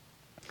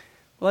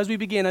Well, as we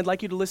begin, I'd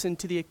like you to listen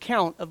to the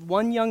account of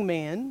one young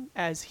man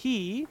as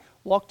he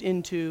walked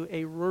into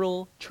a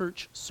rural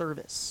church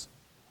service.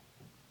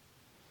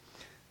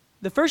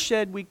 The first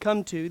shed we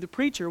come to, the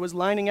preacher was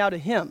lining out a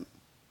hymn.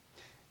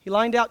 He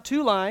lined out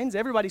 2 lines,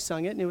 everybody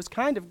sung it, and it was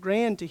kind of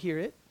grand to hear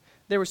it.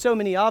 There were so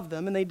many of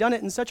them, and they'd done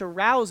it in such a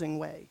rousing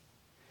way.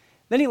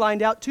 Then he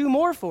lined out 2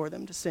 more for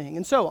them to sing,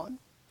 and so on.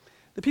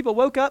 The people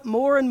woke up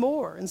more and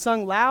more and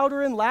sung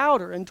louder and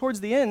louder, and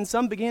towards the end,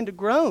 some began to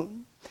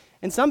groan,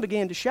 and some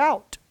began to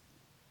shout.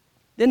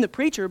 Then the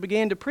preacher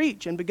began to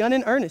preach, and begun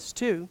in earnest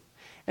too,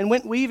 and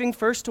went weaving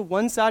first to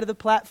one side of the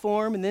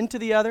platform and then to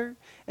the other,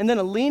 and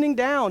then leaning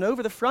down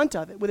over the front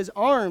of it with his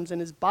arms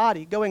and his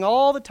body, going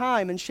all the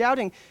time and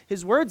shouting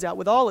his words out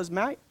with all his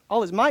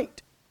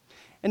might.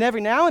 And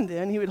every now and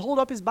then he would hold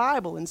up his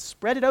Bible and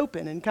spread it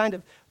open and kind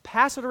of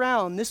pass it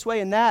around this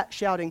way and that,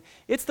 shouting,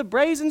 "It's the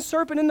brazen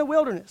serpent in the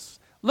wilderness.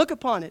 Look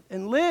upon it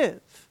and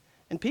live."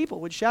 And people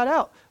would shout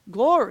out,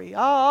 "Glory,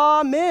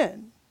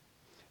 amen."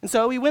 And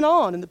so he went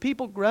on, and the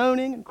people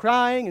groaning and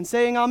crying and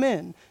saying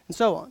amen, and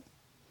so on.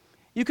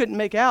 You couldn't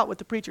make out what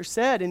the preacher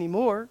said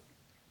anymore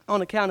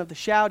on account of the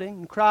shouting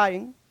and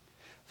crying.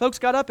 Folks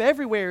got up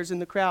everywheres in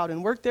the crowd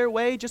and worked their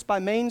way just by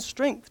main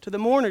strength to the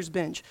mourners'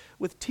 bench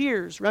with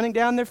tears running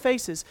down their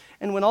faces.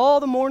 And when all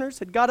the mourners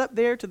had got up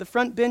there to the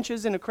front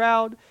benches in a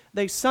crowd,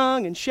 they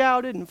sung and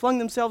shouted and flung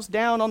themselves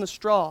down on the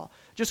straw,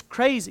 just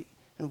crazy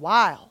and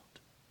wild.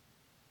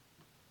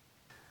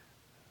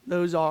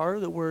 Those are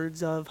the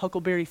words of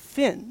Huckleberry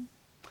Finn,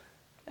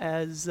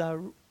 as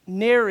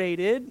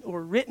narrated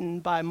or written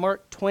by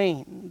Mark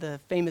Twain, the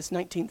famous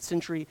 19th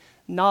century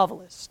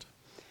novelist.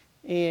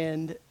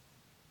 And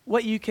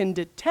what you can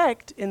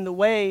detect in the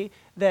way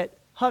that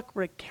Huck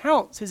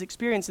recounts his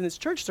experience in this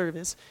church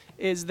service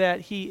is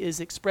that he is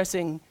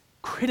expressing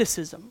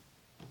criticism.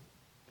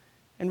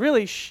 And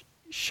really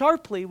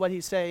sharply what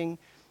he's saying,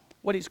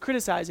 what he's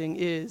criticizing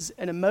is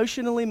an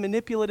emotionally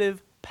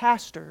manipulative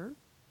pastor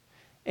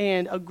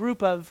and a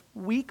group of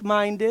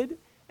weak-minded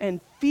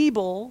and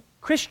feeble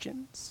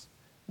Christians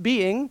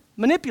being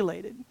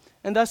manipulated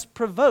and thus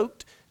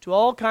provoked to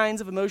all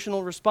kinds of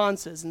emotional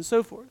responses and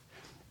so forth.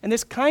 And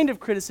this kind of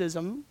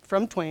criticism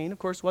from Twain, of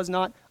course, was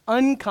not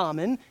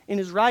uncommon in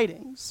his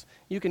writings.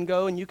 You can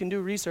go and you can do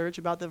research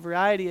about the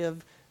variety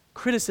of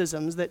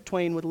criticisms that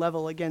Twain would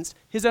level against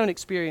his own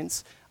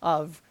experience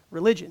of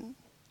religion.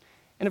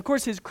 And of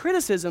course, his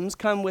criticisms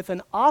come with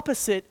an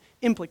opposite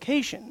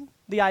implication,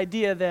 the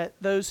idea that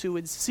those who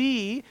would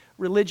see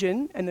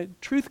religion and the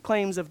truth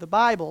claims of the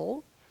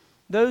Bible,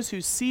 those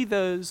who see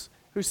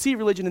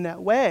religion in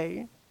that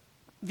way,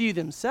 view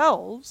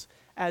themselves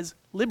as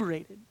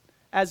liberated,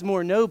 as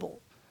more noble,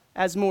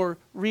 as more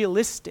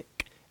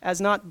realistic, as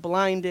not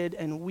blinded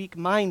and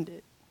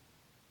weak-minded.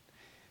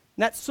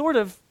 And that sort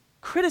of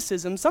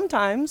criticism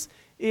sometimes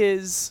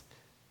is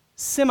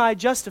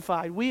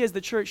semi-justified. We as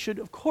the church should,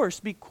 of course,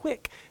 be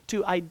quick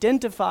to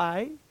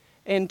identify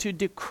and to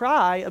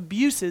decry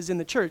abuses in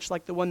the church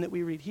like the one that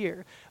we read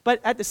here.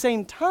 But at the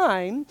same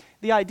time,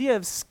 the idea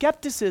of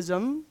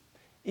skepticism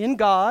in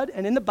God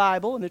and in the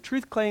Bible and the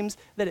truth claims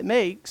that it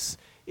makes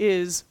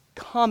is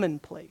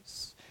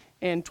commonplace.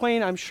 And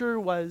Twain, I'm sure,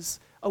 was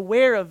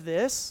aware of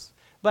this,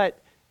 but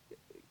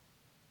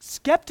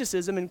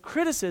skepticism and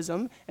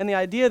criticism and the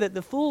idea that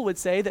the fool would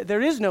say that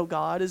there is no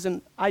God is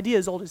an idea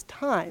as old as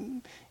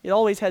time. It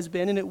always has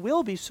been, and it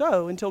will be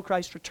so until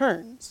Christ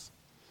returns.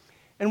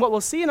 And what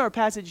we'll see in our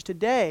passage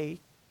today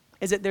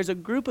is that there's a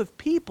group of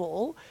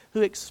people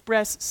who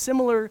express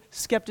similar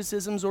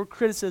skepticisms or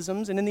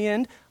criticisms, and in the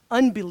end,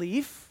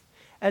 unbelief,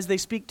 as they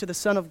speak to the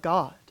Son of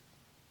God.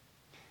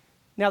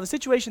 Now, the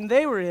situation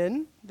they were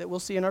in, that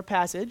we'll see in our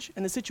passage,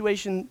 and the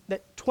situation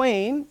that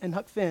Twain and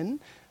Huck Finn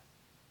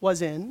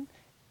was in,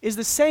 is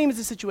the same as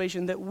the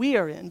situation that we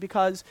are in,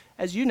 because,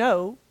 as you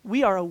know,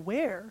 we are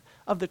aware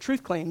of the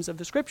truth claims of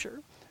the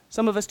Scripture.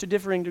 Some of us to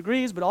differing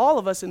degrees, but all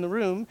of us in the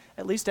room,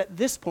 at least at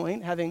this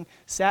point, having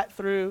sat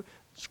through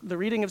the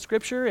reading of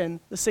Scripture and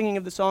the singing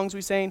of the songs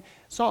we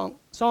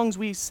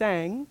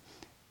sang,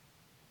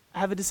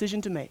 have a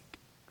decision to make.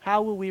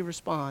 How will we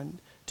respond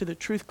to the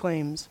truth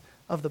claims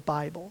of the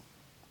Bible?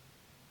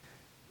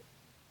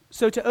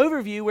 So to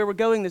overview where we're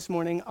going this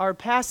morning, our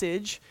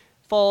passage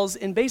falls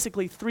in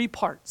basically 3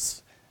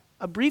 parts.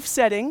 A brief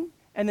setting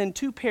and then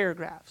 2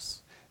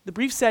 paragraphs. The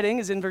brief setting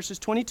is in verses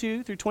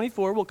 22 through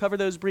 24. We'll cover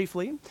those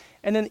briefly.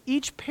 And then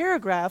each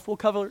paragraph we'll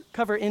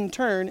cover in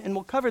turn, and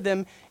we'll cover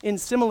them in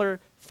similar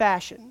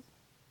fashion.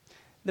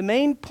 The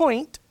main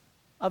point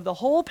of the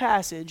whole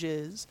passage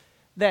is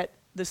that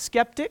the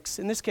skeptics,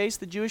 in this case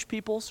the Jewish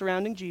people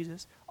surrounding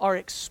Jesus, are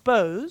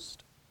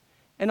exposed,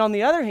 and on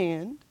the other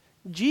hand,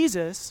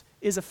 Jesus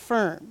is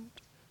affirmed.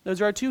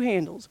 Those are our 2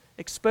 handles,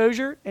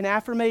 exposure and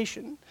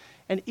affirmation.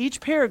 And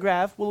each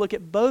paragraph will look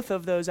at both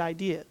of those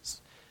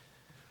ideas.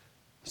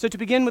 So to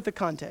begin with the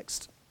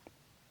context,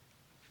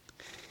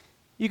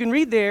 you can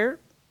read there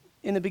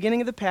in the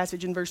beginning of the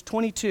passage in verse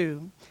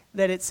 22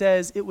 that it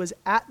says it was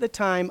at the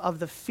time of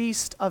the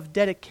Feast of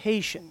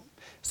Dedication.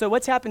 So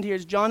what's happened here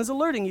is John is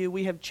alerting you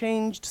we have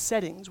changed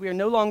settings. We are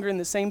no longer in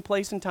the same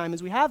place and time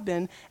as we have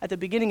been at the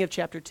beginning of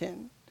chapter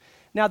 10.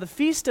 Now, the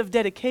Feast of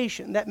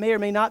Dedication, that may or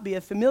may not be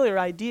a familiar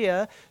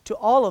idea to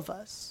all of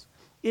us.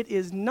 It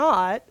is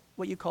not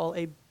what you call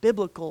a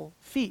biblical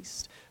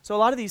feast. So a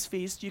lot of these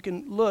feasts, you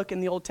can look in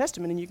the Old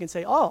Testament and you can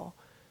say, oh,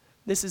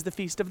 this is the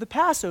Feast of the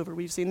Passover.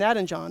 We've seen that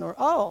in John. Or,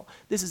 oh,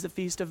 this is the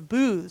Feast of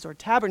Booths or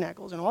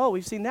Tabernacles. And, oh,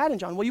 we've seen that in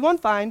John. Well, you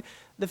won't find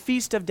the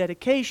Feast of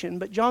Dedication,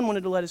 but John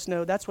wanted to let us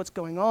know that's what's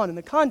going on in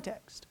the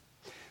context.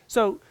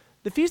 So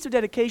the Feast of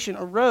Dedication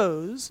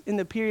arose in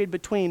the period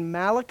between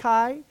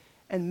Malachi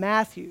and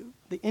Matthew,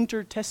 the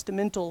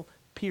intertestamental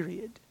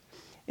period.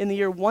 In the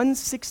year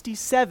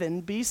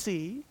 167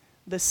 BC,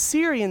 the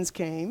Syrians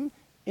came,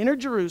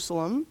 entered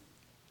Jerusalem,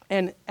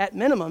 and at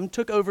minimum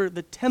took over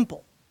the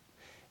temple.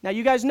 Now,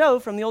 you guys know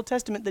from the Old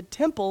Testament, the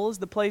temple is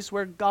the place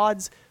where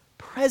God's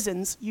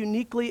presence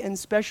uniquely and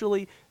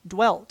specially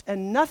dwelt,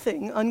 and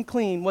nothing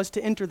unclean was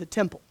to enter the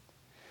temple.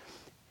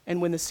 And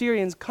when the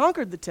Syrians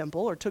conquered the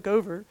temple, or took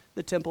over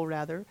the temple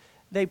rather,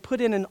 they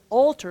put in an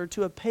altar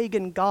to a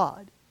pagan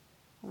god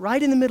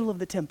right in the middle of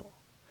the temple.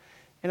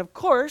 And of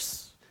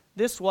course,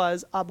 this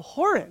was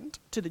abhorrent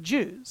to the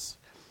Jews.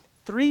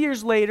 3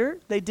 years later,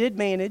 they did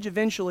manage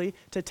eventually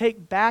to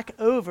take back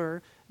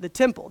over the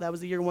temple. That was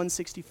the year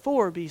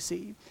 164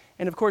 BC.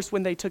 And of course,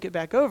 when they took it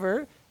back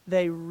over,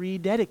 they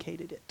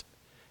rededicated it.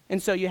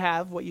 And so you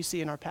have what you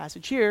see in our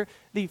passage here,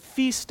 the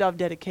Feast of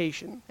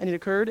Dedication. And it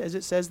occurred, as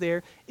it says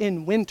there,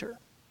 in winter.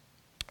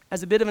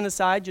 As a bit of an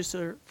aside, just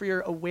for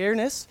your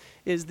awareness,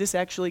 is this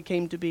actually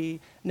came to be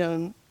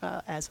known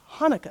as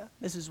Hanukkah.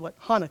 This is what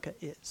Hanukkah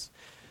is.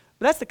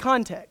 But that's the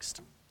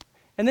context.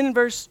 And then in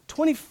verse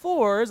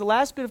 24, is the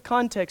last bit of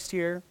context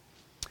here,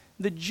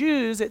 the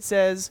Jews, it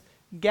says,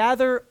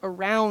 gather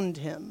around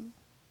him.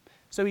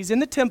 So he's in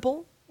the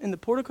temple, in the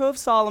portico of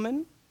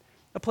Solomon,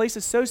 a place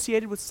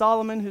associated with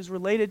Solomon who's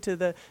related to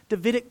the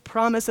Davidic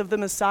promise of the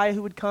Messiah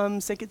who would come,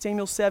 2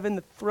 Samuel 7,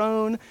 the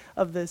throne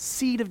of the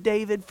seed of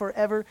David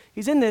forever.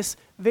 He's in this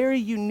very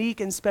unique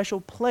and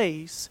special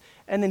place,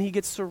 and then he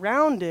gets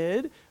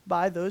surrounded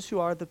by those who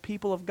are the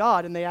people of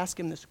God, and they ask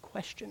him this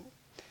question.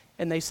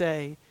 And they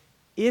say,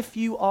 if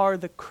you are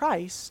the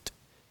Christ,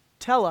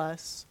 tell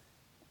us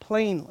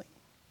plainly.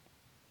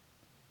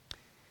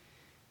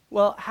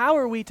 Well, how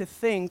are we to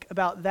think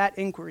about that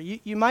inquiry?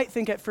 You might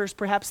think at first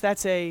perhaps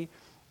that's a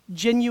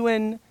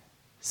genuine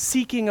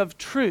seeking of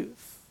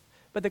truth.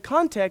 But the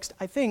context,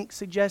 I think,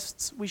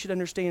 suggests we should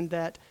understand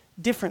that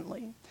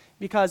differently.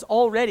 Because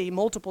already,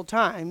 multiple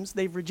times,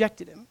 they've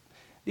rejected him.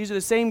 These are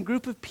the same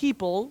group of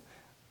people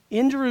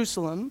in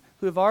Jerusalem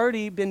who have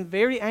already been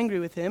very angry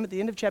with him. At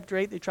the end of chapter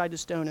 8, they tried to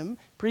stone him.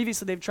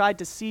 Previously, they've tried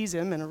to seize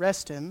him and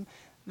arrest him.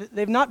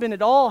 They've not been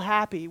at all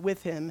happy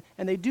with him,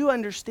 and they do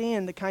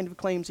understand the kind of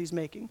claims he's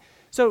making.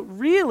 So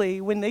really,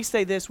 when they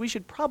say this, we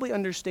should probably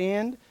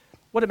understand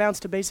what amounts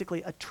to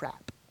basically a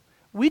trap.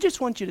 We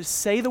just want you to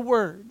say the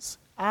words,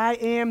 I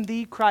am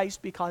the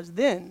Christ, because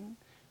then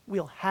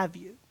we'll have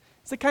you.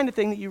 It's the kind of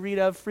thing that you read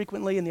of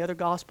frequently in the other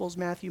Gospels,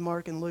 Matthew,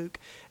 Mark, and Luke,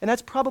 and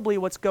that's probably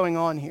what's going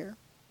on here.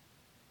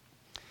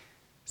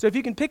 So if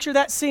you can picture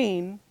that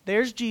scene,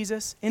 there's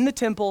Jesus in the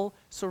temple,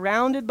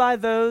 surrounded by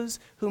those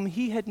whom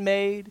he had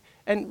made.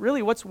 And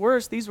really what's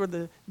worse, these were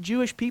the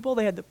Jewish people.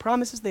 They had the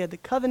promises, they had the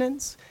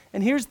covenants.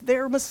 And here's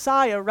their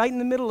Messiah right in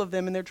the middle of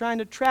them, and they're trying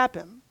to trap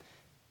him.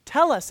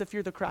 Tell us if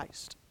you're the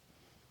Christ.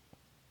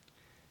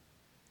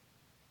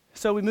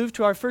 So we move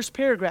to our first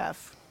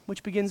paragraph,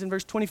 which begins in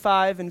verse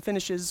 25 and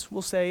finishes,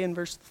 we'll say, in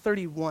verse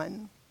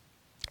 31.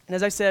 And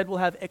as I said, we'll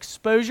have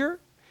exposure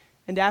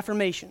and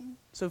affirmation.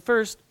 So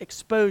first,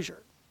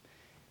 exposure.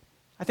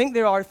 I think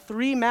there are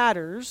three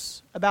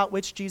matters about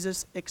which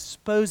Jesus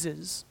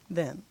exposes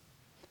them.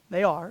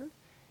 They are,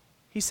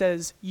 he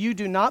says, you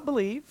do not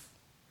believe,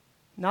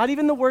 not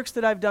even the works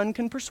that I've done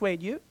can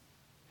persuade you.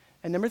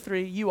 And number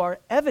three, you are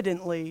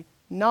evidently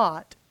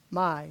not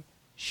my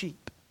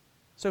sheep.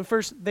 So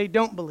first, they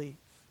don't believe.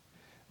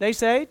 They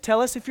say,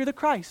 tell us if you're the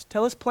Christ,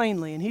 tell us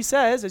plainly. And he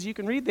says, as you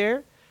can read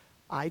there,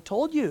 I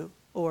told you,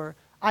 or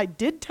I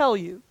did tell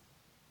you,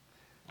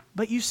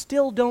 but you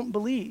still don't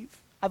believe.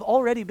 I've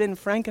already been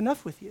frank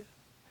enough with you,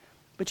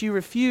 but you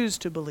refuse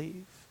to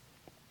believe.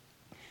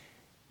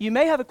 You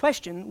may have a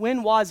question,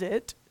 when was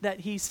it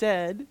that he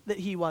said that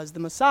he was the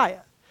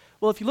Messiah?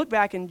 Well, if you look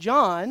back in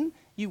John,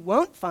 you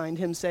won't find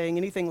him saying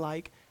anything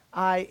like,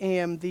 I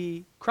am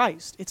the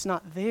Christ. It's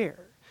not there.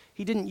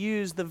 He didn't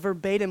use the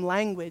verbatim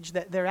language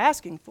that they're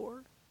asking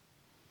for.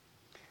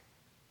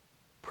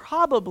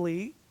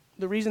 Probably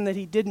the reason that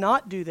he did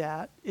not do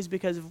that is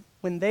because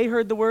when they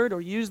heard the word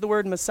or used the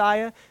word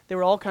Messiah, there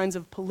were all kinds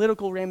of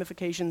political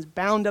ramifications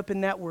bound up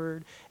in that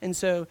word. And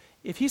so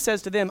if he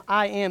says to them,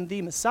 I am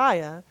the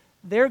Messiah,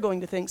 they're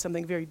going to think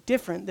something very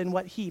different than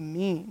what he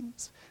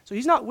means. So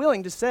he's not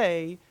willing to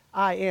say,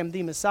 I am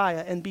the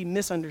Messiah, and be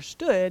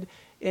misunderstood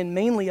in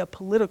mainly a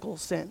political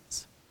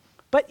sense.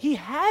 But he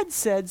had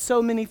said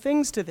so many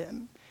things to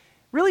them.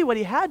 Really what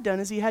he had done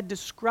is he had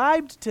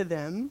described to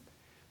them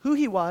who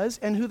he was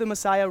and who the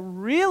Messiah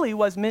really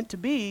was meant to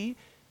be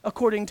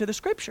according to the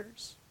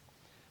Scriptures.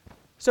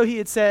 So he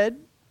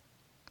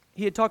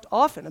had talked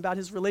often about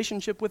his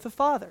relationship with the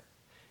Father.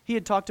 He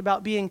had talked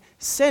about being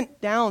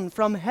sent down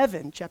from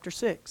heaven, chapter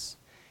 6.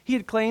 He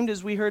had claimed,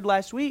 as we heard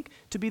last week,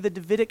 to be the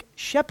Davidic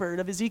shepherd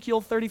of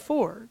Ezekiel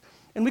 34.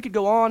 And we could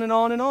go on and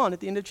on and on at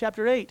the end of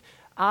chapter 8.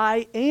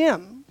 I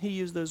am, he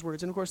used those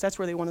words. And of course, that's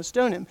where they want to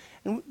stone him.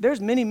 And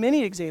there's many,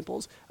 many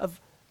examples of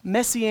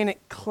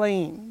messianic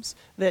claims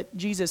that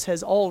Jesus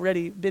has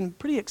already been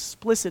pretty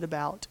explicit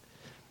about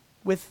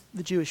with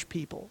the Jewish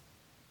people.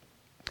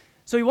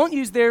 So he won't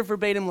use their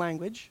verbatim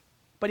language,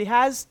 but he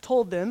has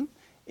told them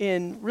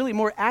in really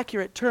more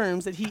accurate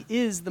terms that he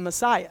is the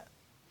Messiah.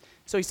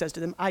 So he says to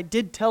them, I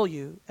did tell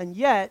you, and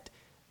yet,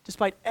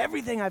 despite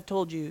everything I've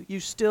told you, you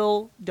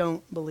still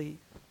don't believe.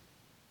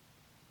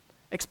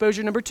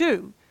 Exposure number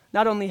 2.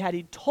 Not only had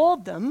he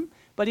told them,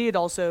 but he had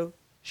also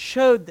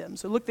showed them.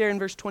 So look there in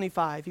verse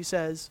 25. He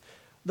says,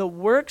 the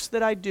works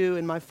that I do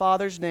in my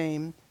Father's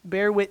name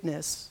bear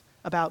witness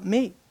about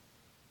me.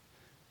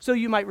 So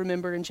you might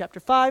remember in chapter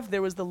 5,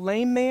 there was the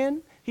lame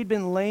man. He'd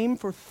been lame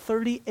for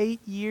 38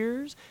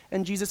 years.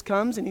 And Jesus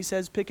comes and he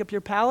says, pick up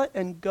your pallet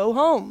and go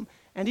home.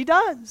 And he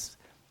does.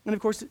 And of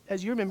course,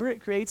 as you remember,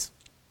 it creates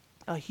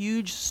a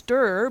huge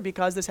stir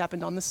because this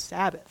happened on the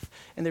Sabbath.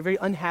 And they're very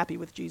unhappy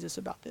with Jesus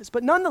about this.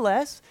 But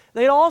nonetheless,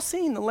 they'd all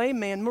seen the lame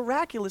man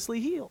miraculously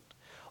healed.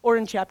 Or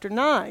in chapter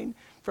 9,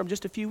 from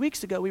just a few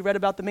weeks ago, we read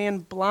about the man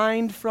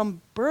blind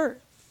from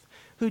birth,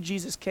 who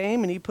Jesus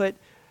came and he put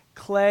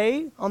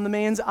clay on the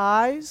man's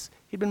eyes.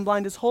 He'd been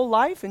blind his whole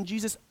life, and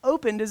Jesus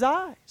opened his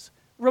eyes.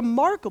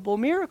 Remarkable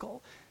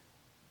miracle.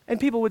 And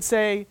people would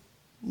say,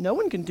 no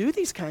one can do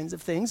these kinds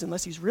of things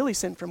unless he's really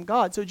sent from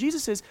God. So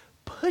Jesus is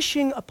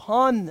pushing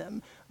upon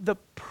them the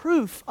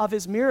proof of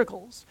his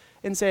miracles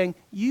and saying,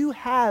 you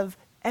have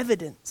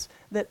evidence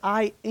that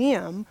I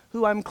am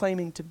who I'm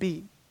claiming to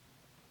be,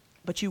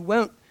 but you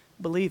won't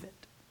believe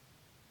it.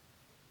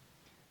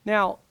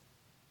 Now,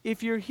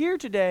 if you're here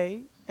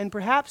today and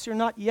perhaps you're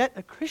not yet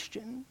a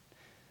Christian,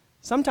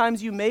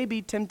 sometimes you may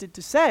be tempted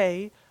to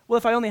say, well,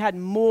 if I only had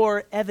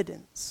more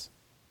evidence,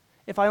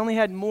 if I only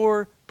had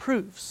more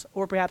proofs,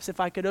 or perhaps if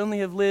I could only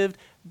have lived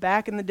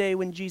back in the day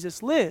when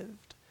Jesus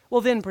lived,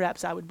 well, then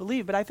perhaps I would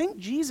believe. But I think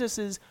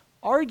Jesus'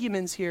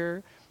 arguments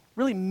here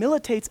really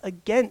militates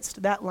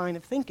against that line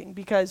of thinking,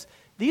 because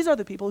these are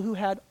the people who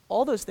had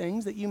all those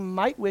things that you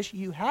might wish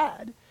you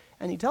had,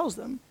 and he tells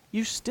them,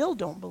 you still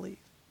don't believe.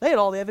 They had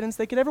all the evidence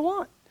they could ever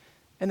want,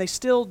 and they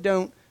still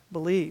don't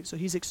believe. So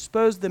he's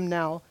exposed them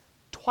now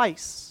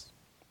twice.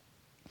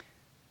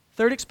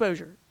 Third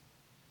exposure.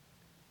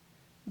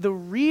 The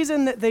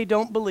reason that they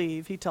don't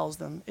believe, he tells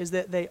them, is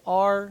that they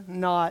are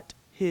not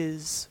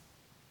his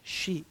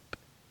sheep.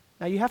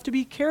 Now you have to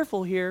be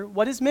careful here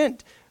what is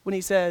meant when he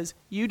says,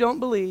 you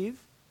don't believe,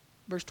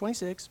 verse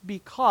 26,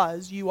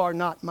 because you are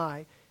not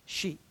my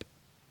sheep.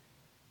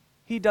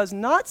 He does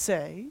not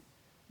say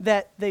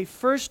that they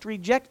first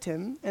reject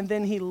him and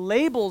then he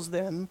labels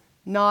them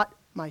not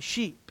my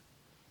sheep.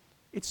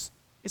 It's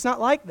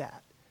not like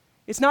that.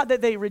 It's not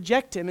that they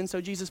reject him and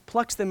so Jesus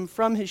plucks them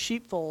from his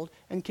sheepfold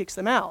and kicks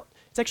them out.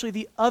 It's actually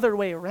the other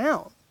way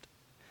around.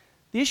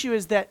 The issue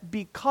is that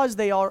because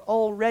they are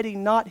already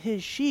not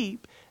his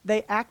sheep,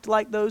 they act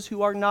like those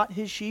who are not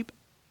his sheep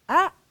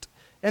act,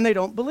 and they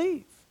don't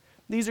believe.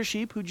 These are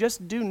sheep who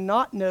just do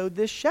not know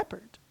this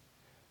shepherd.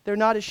 They're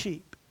not his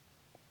sheep.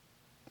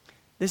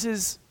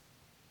 This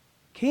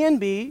can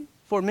be,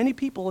 for many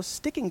people, a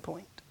sticking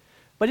point.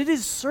 But it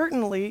is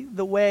certainly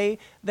the way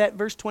that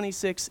verse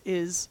 26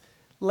 is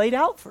laid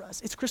out for us.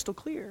 It's crystal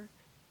clear.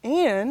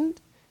 And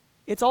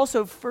it's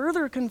also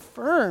further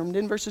confirmed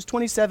in verses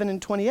 27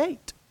 and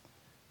 28.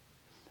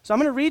 So I'm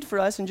going to read for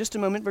us in just a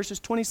moment verses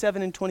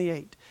 27 and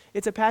 28.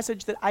 It's a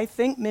passage that I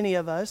think many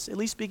of us, at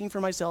least speaking for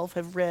myself,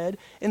 have read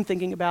in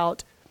thinking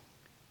about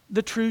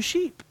the true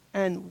sheep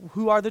and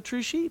who are the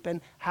true sheep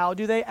and how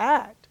do they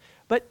act.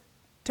 But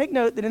take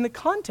note that in the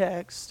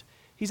context,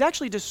 he's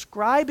actually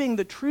describing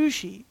the true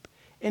sheep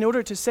in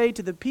order to say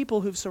to the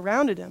people who've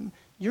surrounded him,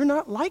 you're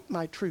not like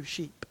my true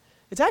sheep.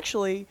 It's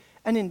actually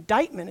an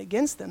indictment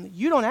against them that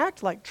you don't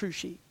act like true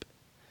sheep.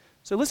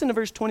 So listen to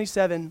verse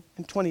 27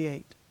 and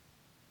 28.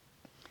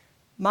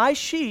 My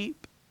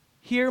sheep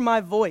hear my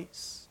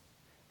voice,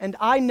 and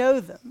I know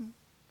them,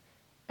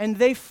 and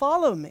they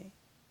follow me.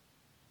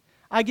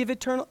 I give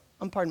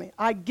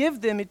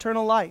them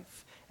eternal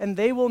life, and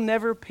they will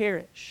never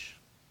perish,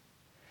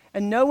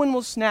 and no one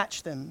will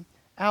snatch them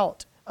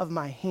out of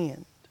my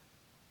hand.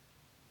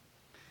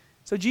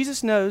 So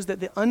Jesus knows that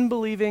the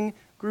unbelieving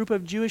group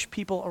of Jewish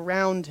people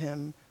around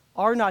him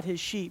are not his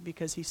sheep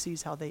because he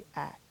sees how they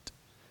act.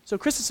 So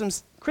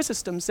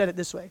Chrysostom said it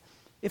this way: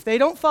 if they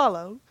don't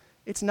follow,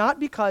 it's not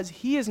because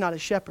he is not a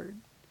shepherd,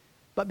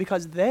 but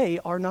because they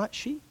are not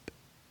sheep.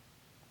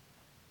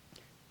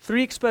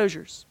 3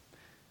 exposures.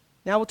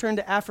 Now we'll turn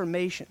to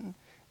affirmation.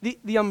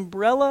 The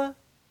umbrella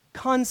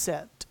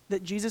concept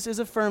that Jesus is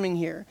affirming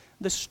here,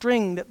 the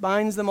string that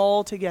binds them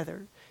all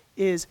together,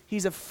 is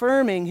he's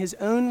affirming his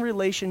own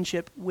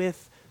relationship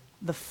with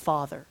the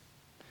Father.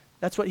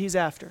 That's what he's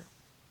after.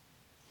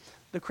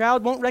 The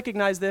crowd won't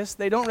recognize this.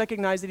 They don't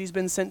recognize that he's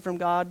been sent from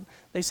God.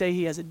 They say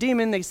he has a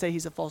demon. They say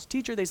he's a false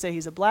teacher. They say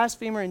he's a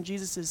blasphemer. And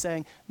Jesus is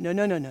saying, no.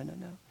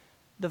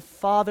 The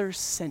Father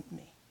sent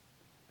me.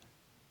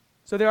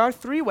 So there are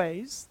three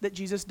ways that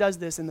Jesus does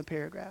this in the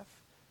paragraph.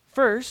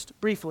 First,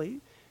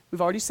 briefly,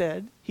 we've already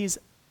said, he's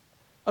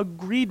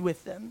agreed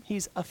with them.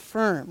 He's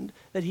affirmed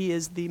that he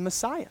is the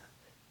Messiah.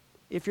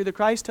 If you're the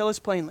Christ, tell us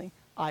plainly,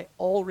 I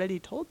already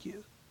told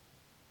you.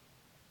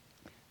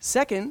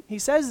 Second, he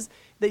says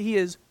that he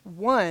is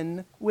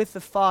one with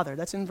the Father.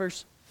 That's in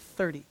verse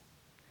 30.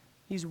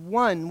 He's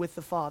one with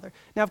the Father.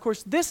 Now, of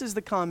course, this is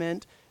the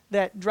comment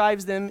that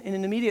drives them in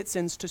an immediate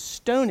sense to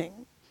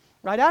stoning.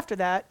 Right after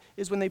that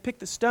is when they pick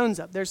the stones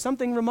up. There's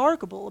something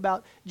remarkable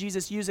about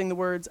Jesus using the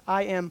words,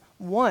 I am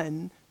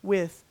one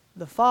with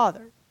the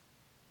Father.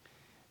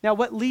 Now,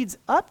 what leads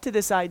up to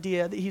this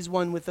idea that he's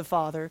one with the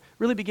Father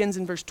really begins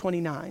in verse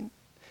 29.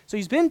 So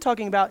he's been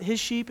talking about his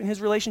sheep and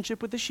his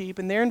relationship with the sheep,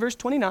 and there in verse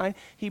 29,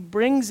 he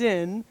brings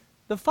in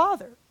the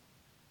Father.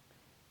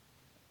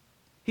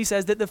 He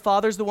says that the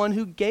Father's the one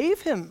who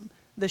gave him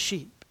the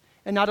sheep.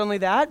 And not only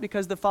that,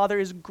 because the Father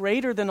is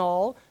greater than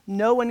all,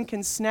 no one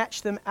can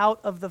snatch them out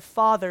of the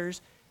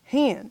Father's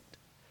hand.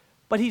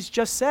 But he's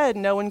just said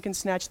no one can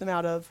snatch them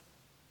out of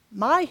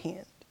my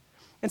hand.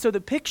 And so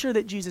the picture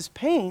that Jesus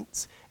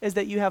paints is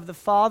that you have the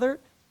Father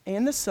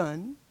and the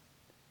Son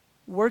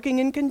working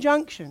in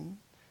conjunction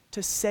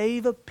to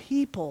save a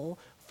people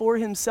for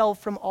himself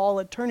from all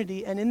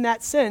eternity. And in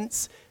that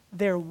sense,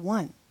 they're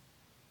one,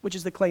 which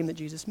is the claim that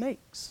Jesus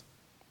makes.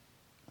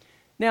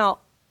 Now,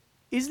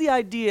 is the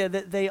idea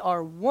that they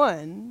are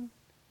one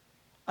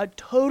a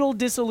total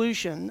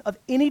dissolution of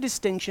any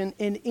distinction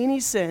in any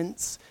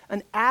sense,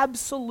 an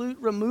absolute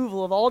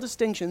removal of all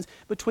distinctions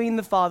between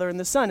the Father and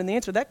the Son? And the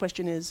answer to that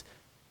question is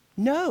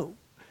no.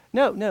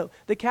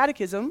 The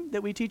catechism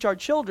that we teach our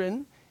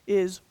children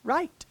is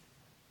right.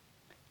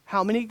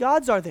 How many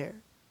gods are there?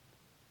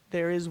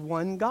 There is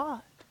one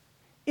God.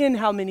 In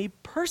how many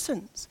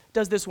persons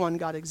does this one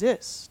God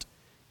exist?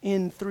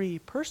 In 3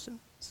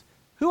 persons.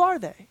 Who are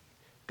they?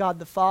 God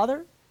the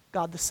Father,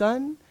 God the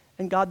Son,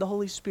 and God the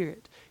Holy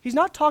Spirit. He's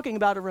not talking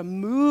about a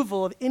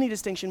removal of any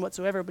distinction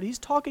whatsoever, but he's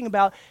talking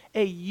about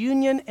a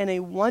union and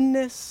a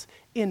oneness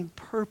in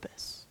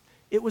purpose.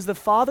 It was the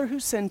Father who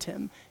sent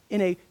him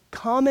in a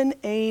common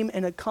aim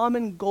and a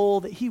common goal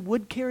that he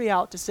would carry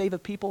out to save a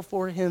people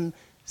for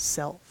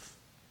himself.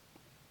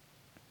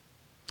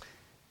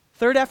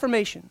 Third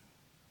affirmation,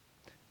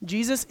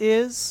 Jesus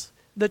is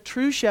the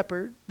true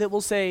shepherd that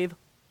will save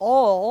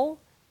all,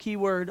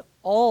 keyword,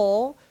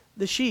 all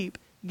the sheep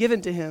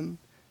given to him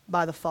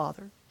by the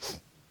Father.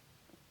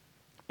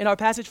 In our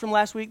passage from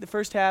last week, the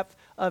first half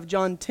of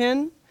John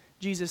 10,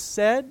 Jesus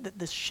said that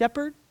the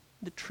shepherd,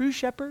 the true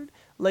shepherd,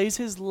 lays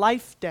his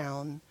life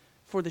down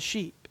for the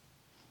sheep.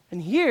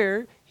 And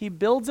here, he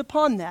builds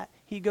upon that.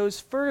 He goes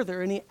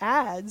further and he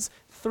adds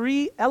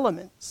 3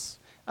 elements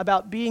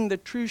about being the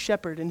true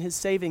shepherd and his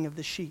saving of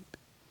the sheep.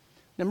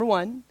 Number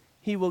 1,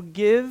 he will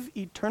give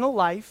eternal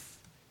life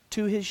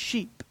to his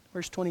sheep,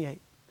 verse 28.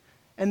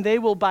 And they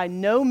will by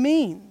no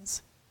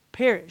means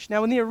perish.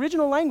 Now, in the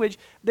original language,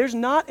 there's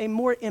not a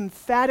more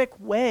emphatic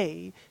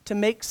way to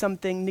make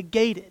something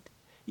negated.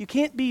 You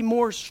can't be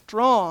more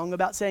strong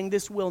about saying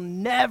this will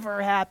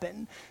never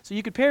happen. So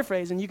you could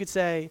paraphrase and you could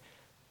say,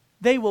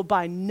 they will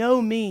by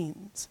no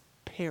means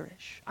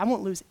perish. I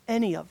won't lose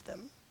any of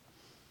them.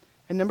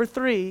 And number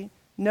 3,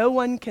 no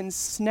one can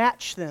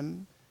snatch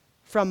them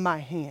from my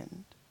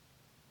hand.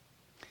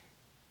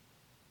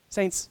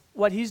 Saints,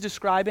 what he's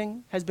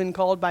describing has been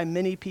called by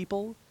many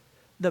people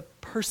the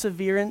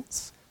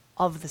perseverance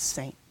of the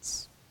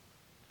saints.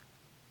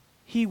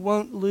 He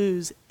won't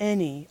lose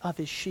any of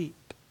his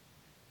sheep.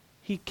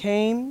 He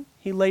came,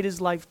 he laid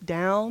his life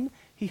down,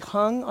 he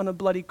hung on a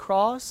bloody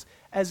cross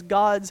as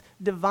God's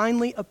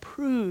divinely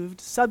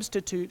approved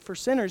substitute for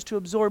sinners to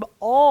absorb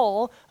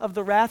all of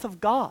the wrath of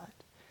God.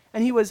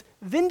 And he was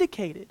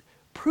vindicated,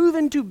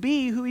 proven to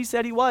be who he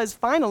said he was,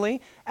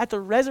 finally, at the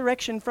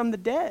resurrection from the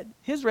dead,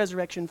 his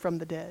resurrection from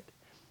the dead.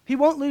 He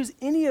won't lose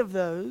any of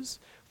those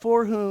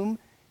for whom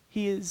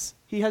he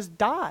has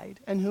died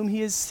and whom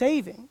he is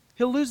saving.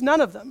 He'll lose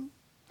none of them.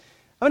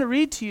 I'm going to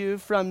read to you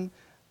from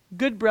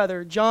good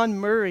brother John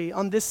Murray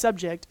on this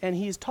subject, and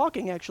he's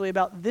talking actually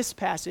about this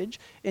passage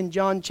in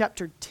John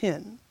chapter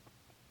 10.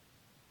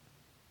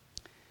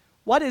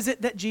 What is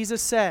it that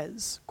Jesus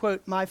says?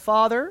 Quote, my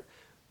Father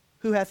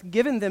who hath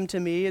given them to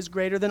me is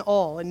greater than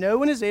all, and no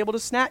one is able to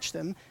snatch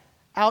them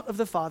out of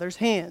the Father's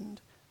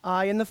hand.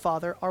 I and the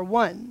Father are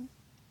one.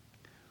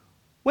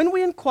 When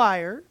we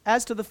inquire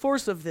as to the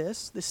force of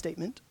this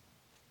statement,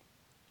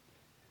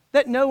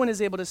 that no one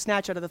is able to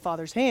snatch out of the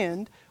Father's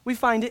hand, we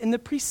find it in the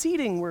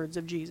preceding words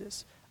of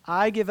Jesus.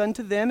 I give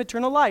unto them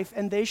eternal life,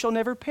 and they shall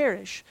never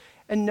perish,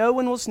 and no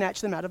one will snatch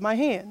them out of my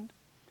hand.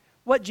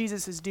 What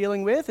Jesus is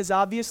dealing with is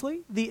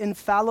obviously the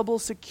infallible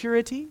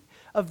security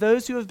of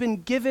those who have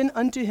been given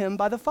unto him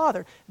by the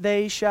Father.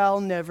 They shall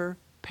never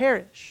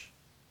perish.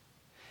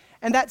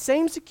 And that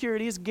same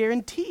security is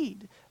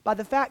guaranteed by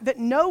the fact that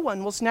no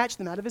one will snatch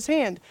them out of his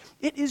hand.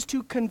 It is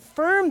to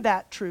confirm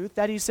that truth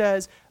that he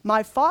says,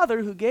 my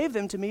Father who gave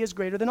them to me is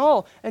greater than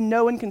all, and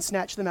no one can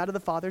snatch them out of the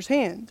Father's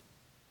hand.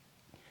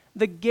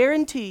 The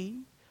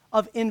guarantee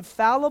of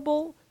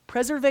infallible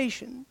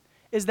preservation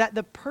is that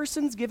the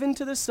persons given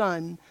to the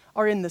Son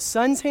are in the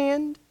Son's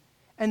hand,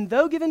 and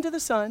though given to the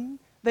Son,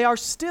 they are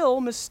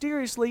still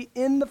mysteriously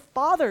in the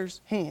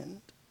Father's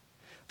hand.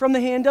 From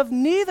the hand of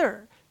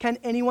neither can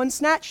anyone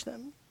snatch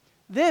them.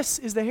 This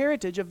is the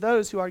heritage of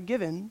those who are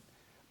given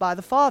by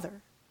the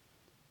Father.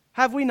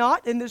 Have we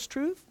not, in this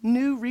truth,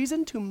 new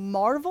reason to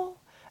marvel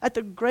at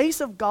the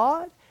grace of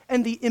God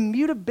and the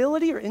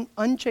immutability or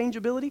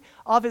unchangeability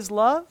of his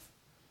love?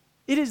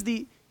 It is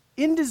the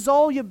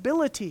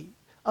indissolubility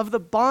of the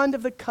bond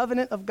of the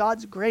covenant of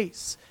God's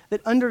grace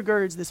that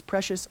undergirds this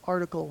precious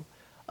article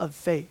of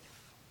faith.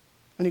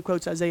 And he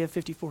quotes Isaiah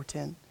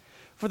 54:10.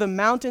 For the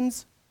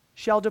mountains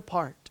shall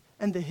depart,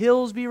 and the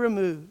hills be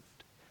removed,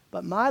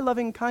 but my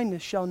loving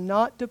kindness shall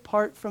not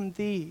depart from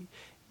thee,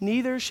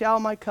 neither shall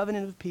my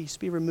covenant of peace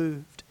be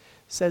removed,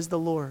 says the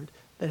Lord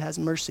that has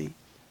mercy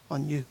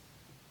on you.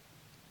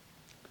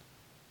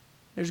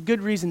 There's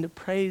good reason to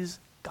praise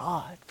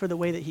God for the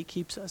way that he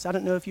keeps us. I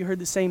don't know if you heard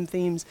the same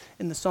themes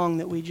in the song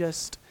that we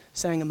just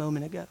sang a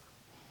moment ago.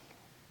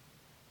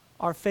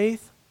 Our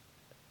faith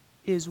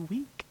is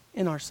weak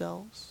in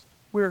ourselves.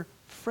 We're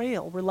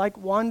frail. We're like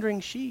wandering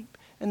sheep.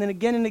 And then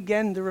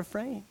again, the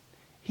refrain.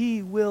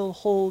 He will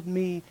hold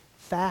me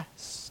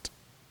fast.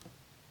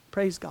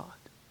 Praise God.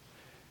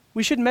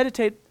 We should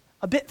meditate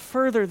a bit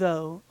further,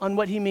 though, on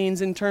what he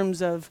means in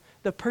terms of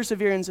the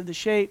perseverance of the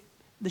sheep,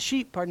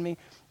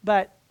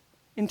 but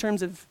in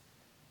terms of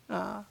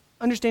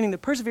understanding the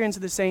perseverance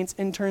of the saints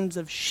in terms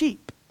of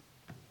sheep.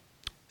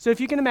 So if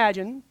you can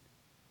imagine,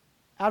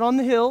 out on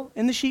the hill,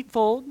 in the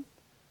sheepfold,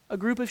 a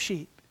group of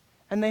sheep,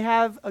 and they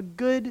have a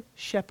good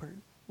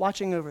shepherd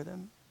watching over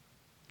them.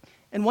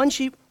 And one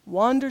sheep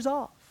wanders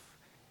off.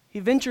 He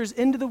ventures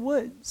into the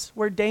woods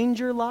where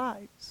danger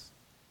lies.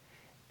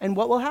 And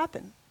what will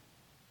happen?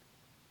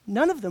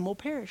 None of them will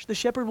perish. The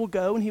shepherd will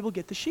go and he will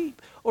get the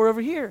sheep. Or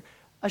over here,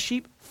 a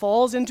sheep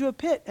falls into a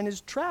pit and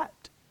is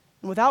trapped.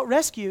 And without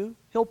rescue,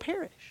 he'll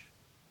perish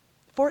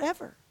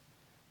forever.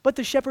 But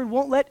the shepherd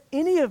won't let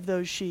any of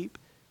those sheep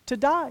to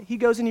die. He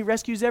goes and he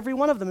rescues every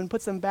one of them and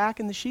puts them back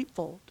in the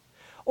sheepfold.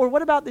 Or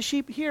what about the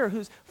sheep here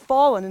who's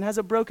fallen and has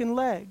a broken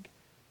leg?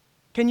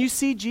 Can you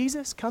see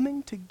Jesus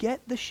coming to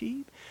get the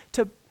sheep,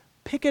 to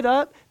pick it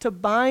up, to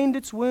bind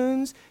its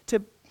wounds,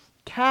 to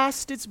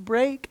cast its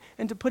brake,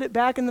 and to put it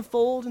back in the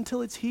fold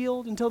until it's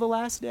healed, until the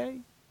last day?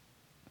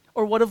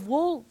 Or what of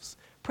wolves,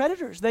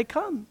 predators? They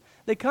come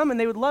and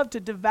they would love to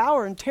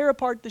devour and tear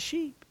apart the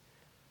sheep.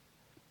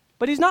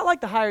 But he's not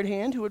like the hired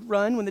hand who would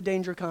run when the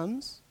danger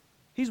comes.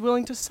 He's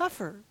willing to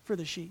suffer for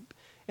the sheep.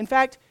 In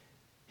fact,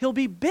 he'll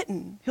be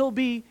bitten. He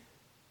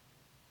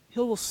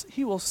will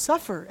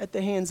suffer at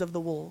the hands of the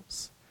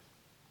wolves.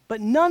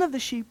 But none of the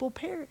sheep will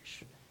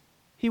perish.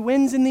 He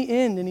wins in the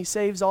end, and he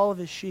saves all of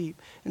his sheep.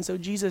 And so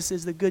Jesus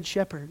is the good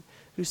shepherd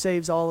who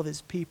saves all of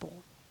his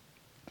people.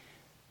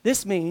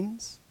 This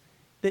means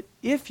that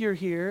if you're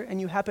here and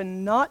you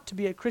happen not to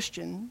be a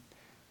Christian,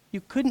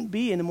 you couldn't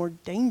be in a more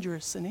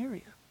dangerous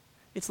scenario.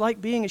 It's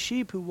like being a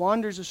sheep who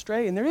wanders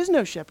astray, and there is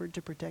no shepherd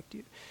to protect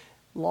you.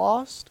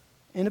 Lost,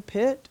 in a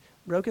pit,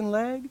 broken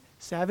leg,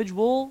 savage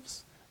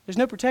wolves. There's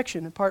no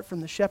protection apart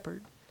from the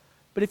shepherd.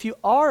 But if you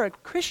are a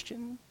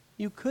Christian,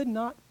 you could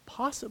not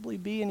possibly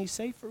be any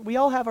safer. We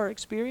all have our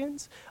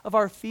experience of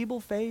our feeble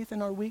faith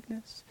and our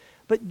weakness,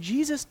 but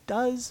Jesus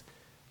does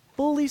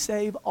fully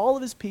save all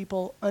of his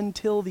people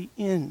until the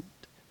end,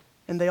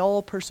 and they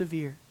all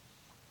persevere.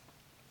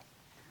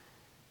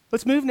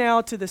 Let's move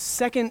now to the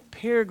second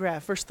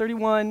paragraph, verse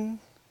 31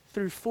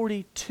 through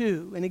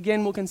 42. And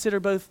again, we'll consider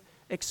both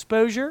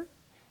exposure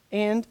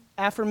and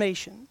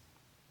affirmation.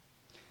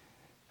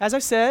 As I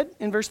said,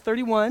 in verse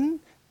 31,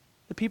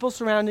 the people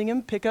surrounding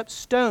him pick up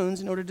stones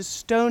in order to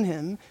stone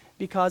him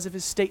because of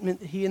his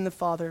statement that he and the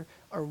Father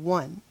are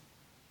one.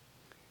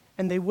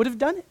 And they would have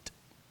done it,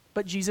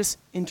 but Jesus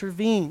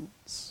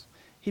intervenes.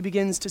 He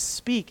begins to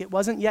speak. It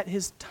wasn't yet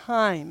his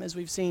time, as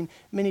we've seen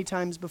many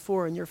times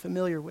before and you're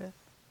familiar with.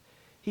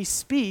 He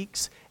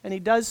speaks, and he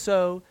does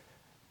so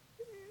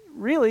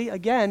really,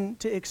 again,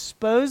 to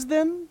expose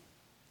them,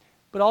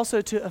 but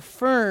also to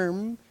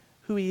affirm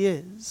who he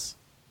is.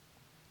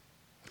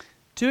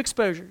 Two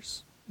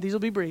exposures. These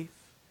will be brief.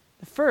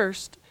 The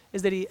first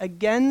is that he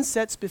again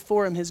sets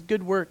before him his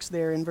good works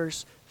there in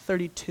verse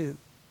 32.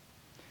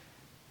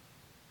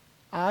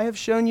 I have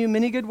shown you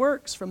many good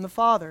works from the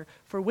Father.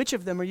 For which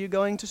of them are you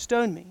going to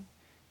stone me?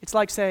 It's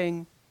like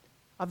saying,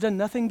 I've done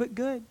nothing but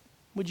good.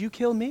 Would you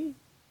kill me?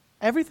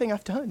 Everything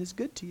I've done is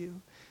good to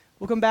you.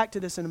 We'll come back to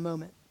this in a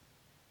moment.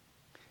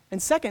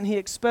 And second, he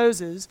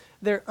exposes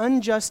their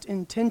unjust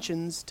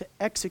intentions to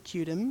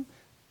execute him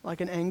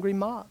like an angry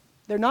mob.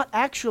 They're not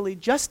actually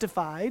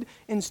justified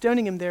in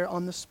stoning him there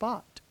on the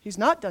spot. He's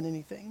not done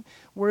anything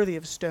worthy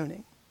of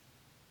stoning.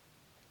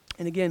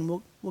 And again,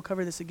 we'll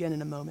cover this again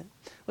in a moment.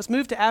 Let's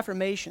move to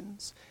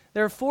affirmations.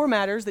 There are 4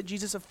 matters that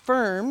Jesus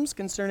affirms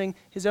concerning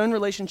his own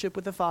relationship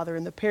with the Father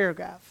in the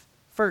paragraph.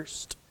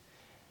 First,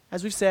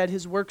 as we've said,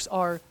 his works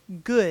are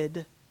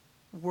good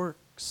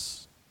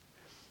works.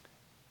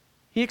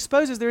 He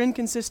exposes their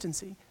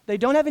inconsistency. They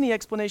don't have any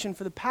explanation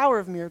for the power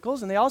of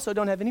miracles, and they also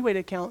don't have any way to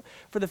account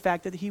for the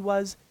fact that he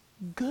was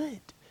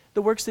good.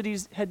 The works that he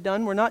had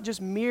done were not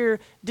just mere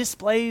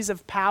displays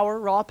of power,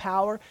 raw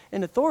power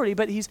and authority,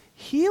 but he's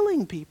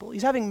healing people.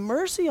 He's having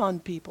mercy on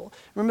people.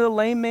 Remember the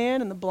lame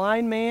man and the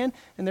blind man?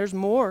 And there's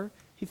more.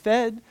 He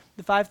fed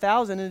the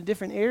 5,000 in a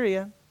different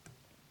area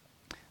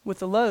with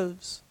the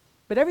loaves.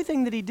 But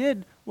everything that he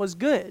did was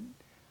good.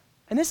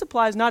 And this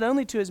applies not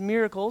only to his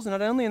miracles, and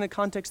not only in the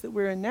context that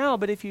we're in now,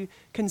 but if you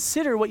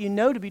consider what you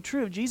know to be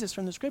true of Jesus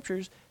from the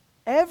Scriptures,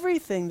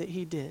 everything that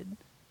he did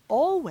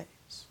always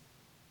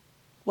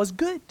was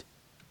good,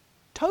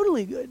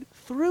 totally good,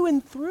 through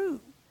and through.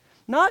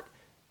 Not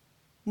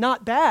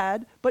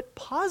bad, but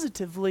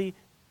positively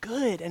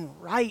good and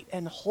right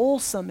and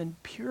wholesome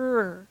and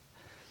pure.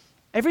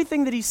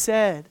 Everything that he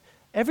said,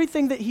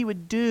 everything that he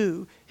would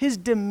do, his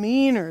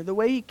demeanor, the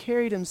way he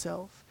carried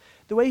himself,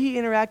 the way he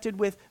interacted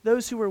with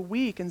those who were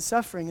weak and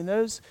suffering and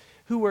those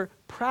who were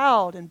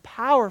proud and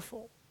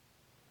powerful,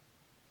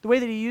 the way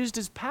that he used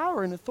his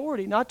power and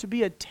authority not to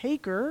be a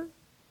taker,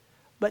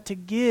 but to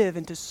give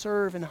and to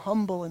serve and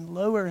humble and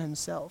lower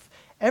himself.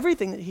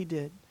 Everything that he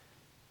did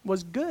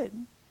was good.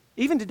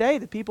 Even today,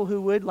 the people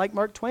who would, like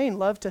Mark Twain,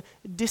 love to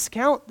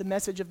discount the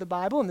message of the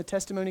Bible and the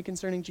testimony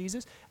concerning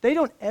Jesus, they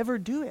don't ever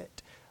do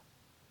it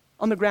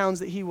on the grounds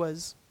that he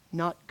was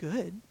not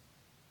good.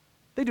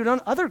 They do it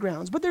on other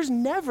grounds, but there's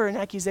never an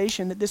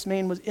accusation that this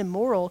man was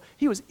immoral.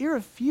 He was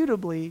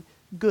irrefutably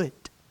good.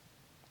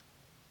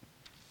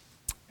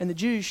 And the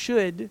Jews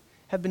should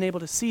have been able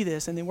to see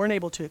this, and they weren't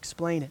able to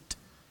explain it.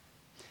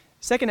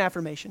 Second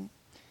affirmation,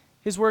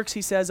 his works,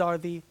 he says, are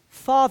the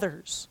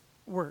Father's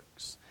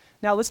works.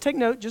 Now, let's take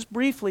note just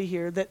briefly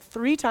here that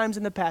 3 times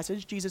in the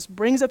passage, Jesus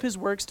brings up his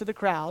works to the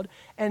crowd,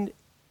 and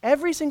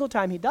every single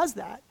time he does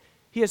that,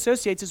 he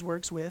associates his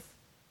works with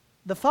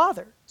the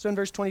Father. So in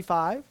verse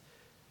 25,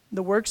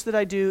 the works that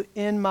I do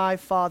in my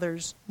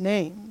Father's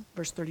name.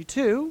 Verse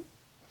 32,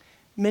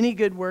 many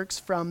good works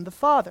from the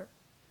Father.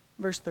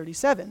 Verse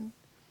 37,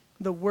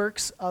 the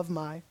works of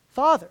my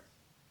Father.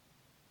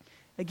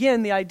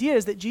 Again, the idea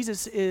is that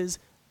Jesus is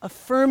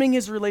affirming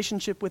his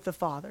relationship with the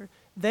Father.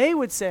 They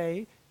would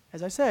say,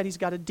 as I said, he's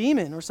got a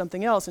demon or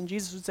something else, and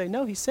Jesus would say,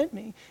 no, he sent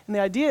me. And the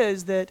idea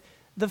is that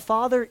the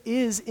Father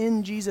is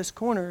in Jesus'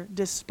 corner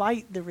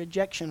despite the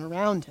rejection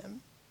around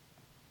him.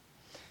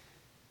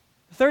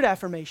 The third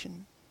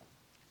affirmation,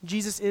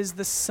 Jesus is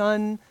the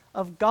Son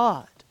of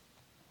God.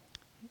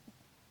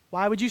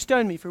 Why would you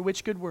stone me for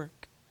which good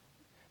work?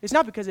 It's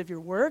not because of your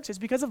works, it's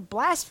because of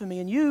blasphemy,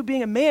 and you,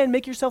 being a man,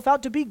 make yourself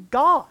out to be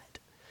God.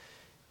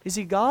 Is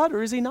he God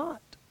or is he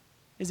not?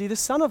 Is he the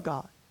Son of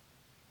God?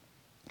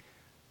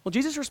 Well,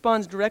 Jesus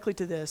responds directly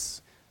to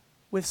this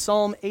with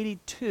Psalm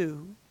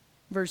 82,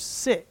 verse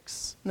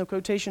 6. And the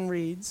quotation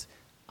reads,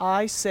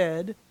 I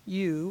said,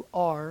 you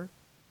are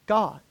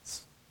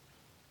gods.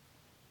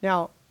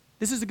 Now,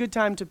 this is a good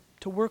time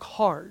to work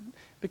hard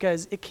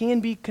because it can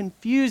be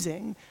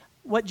confusing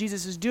what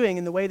Jesus is doing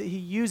in the way that he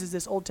uses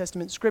this Old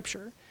Testament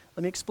scripture.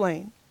 Let me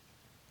explain.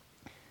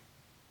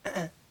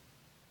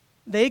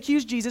 They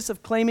accused Jesus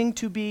of claiming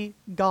to be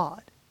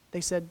God.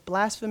 They said,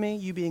 blasphemy,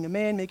 you being a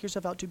man, make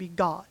yourself out to be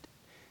God.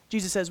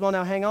 Jesus says, well,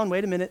 now hang on,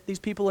 wait a minute. These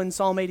people in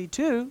Psalm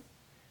 82,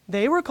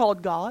 they were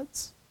called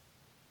gods.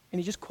 And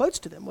he just quotes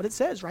to them what it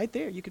says right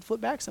there. You could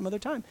flip back some other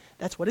time.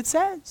 That's what it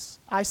says.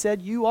 I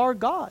said, you are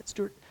gods,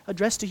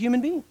 addressed to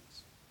human beings.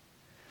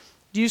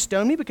 Do you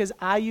stone me because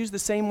I used the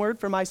same word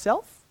for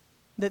myself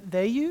that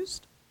they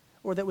used,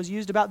 or that was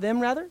used about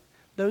them rather,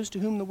 those to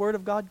whom the word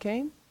of God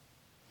came?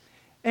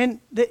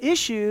 And the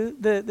issue,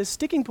 the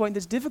sticking point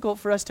that's difficult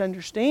for us to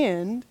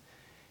understand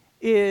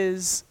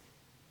is,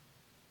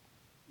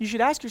 you should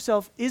ask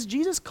yourself, is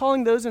Jesus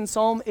calling those in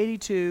Psalm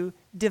 82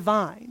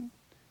 divine?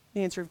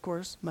 The answer, of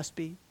course, must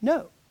be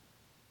no.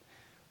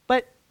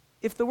 But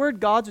if the word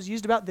gods was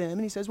used about them,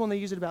 and he says, well, they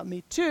use it about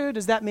me too,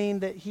 does that mean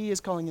that he is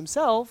calling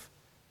himself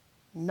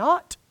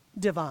not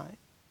divine?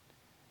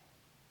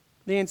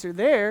 The answer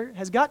there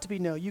has got to be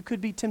no. You could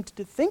be tempted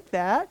to think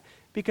that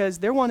because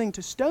they're wanting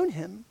to stone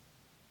him.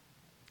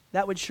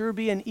 That would sure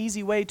be an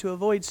easy way to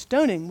avoid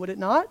stoning, would it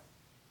not?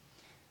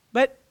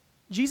 But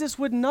Jesus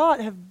would not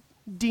have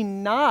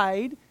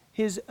denied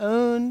his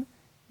own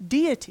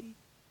deity.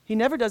 He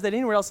never does that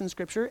anywhere else in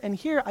Scripture. And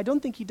here, I don't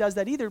think he does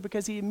that either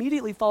because he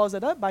immediately follows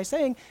it up by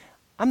saying,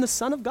 I'm the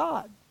Son of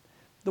God,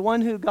 the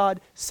one who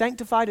God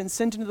sanctified and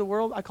sent into the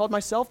world. I called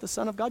myself the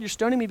Son of God. You're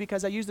stoning me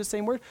because I used the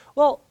same word.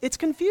 Well, it's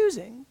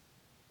confusing.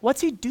 What's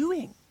he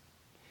doing?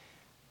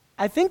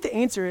 I think the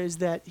answer is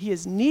that he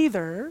is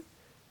neither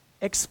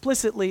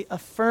explicitly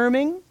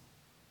affirming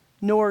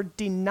nor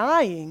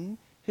denying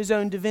his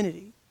own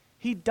divinity.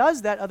 He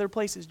does that other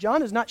places.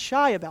 John is not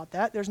shy about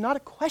that. There's not a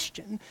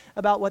question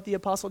about what the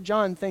Apostle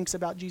John thinks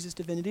about Jesus'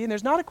 divinity, and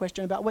there's not a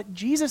question about what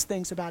Jesus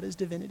thinks about his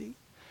divinity.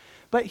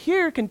 But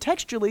here,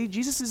 contextually,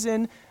 Jesus is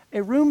in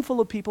a room full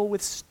of people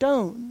with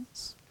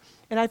stones.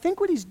 And I think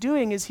what he's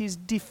doing is he's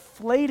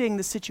deflating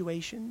the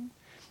situation.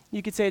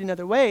 You could say it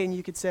another way, and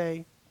you could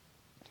say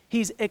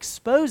he's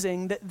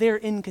exposing that they're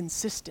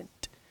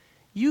inconsistent.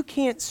 You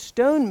can't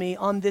stone me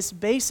on this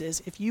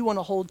basis if you want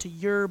to hold to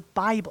your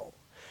Bible,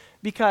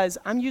 because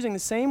I'm using the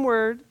same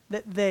word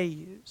that they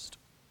used.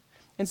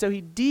 And so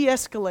he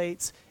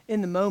de-escalates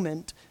in the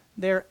moment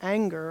their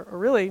anger, or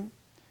really,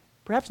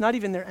 perhaps not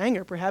even their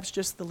anger, perhaps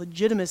just the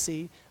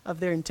legitimacy of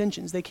their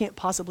intentions. They can't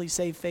possibly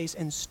save face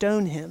and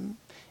stone him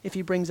if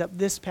he brings up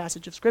this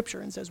passage of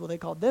Scripture and says, well, they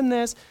called them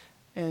this,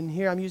 and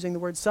here I'm using the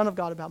word Son of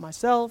God about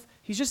myself.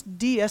 He's just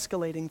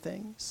de-escalating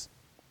things.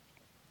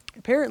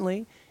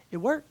 Apparently, it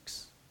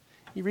works.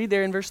 You read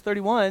there in verse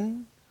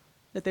 31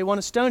 that they want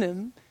to stone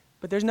him,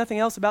 but there's nothing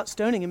else about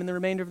stoning him in the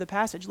remainder of the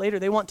passage. Later,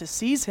 they want to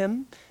seize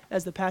him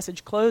as the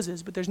passage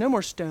closes, but there's no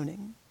more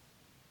stoning.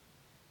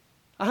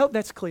 I hope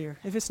that's clear.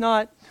 If it's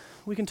not,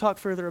 we can talk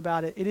further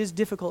about it. It is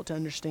difficult to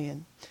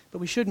understand, but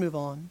we should move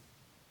on.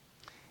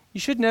 You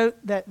should note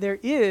that there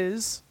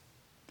is,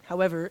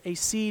 however, a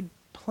seed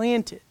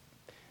planted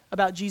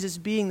about Jesus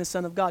being the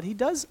Son of God. He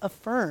does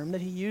affirm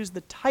that he used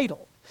the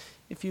title.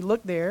 If you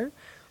look there,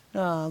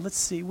 let's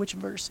see, which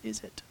verse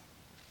is it?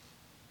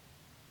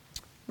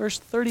 Verse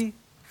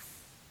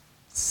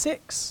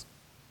 36.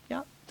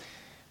 Yeah.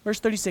 Verse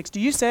 36. Do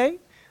you say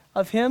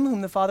of him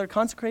whom the Father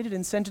consecrated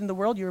and sent into the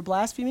world, you are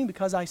blaspheming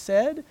because I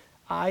said,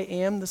 I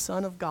am the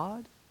Son of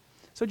God?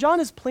 So John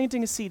is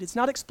planting a seed. It's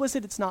not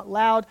explicit, it's not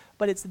loud,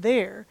 but it's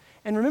there.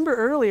 And remember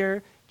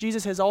earlier,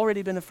 Jesus has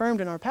already been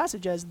affirmed in our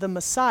passage as the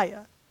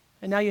Messiah.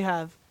 And now you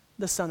have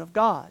the Son of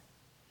God.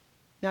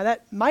 Now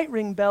that might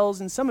ring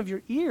bells in some of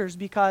your ears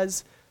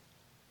because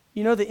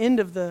you know the end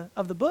of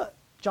the book.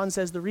 John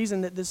says the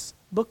reason that this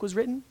book was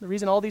written, the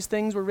reason all these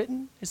things were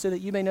written, is so that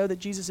you may know that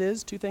Jesus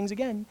is, two things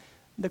again,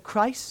 the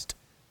Christ,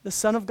 the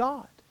Son of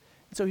God.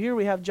 And so here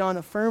we have John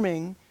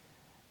affirming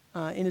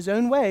in his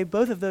own way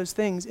both of those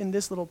things in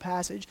this little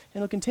passage,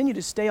 and he'll continue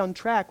to stay on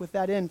track with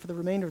that end for the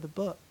remainder of the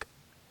book.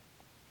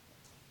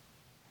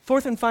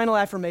 Fourth and final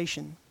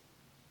affirmation.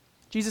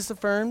 Jesus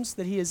affirms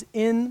that he is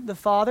in the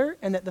Father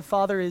and that the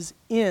Father is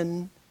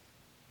in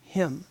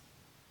him.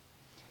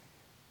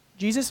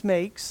 Jesus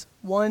makes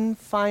one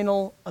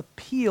final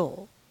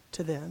appeal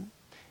to them.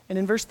 And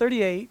in verse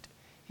 38,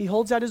 he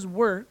holds out his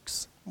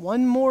works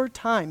one more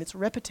time. It's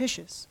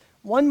repetitious.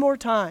 One more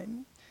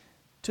time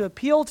to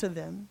appeal to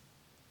them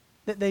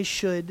that they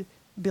should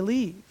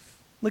believe.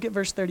 Look at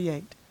verse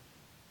 38.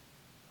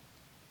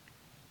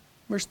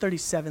 Verse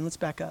 37, let's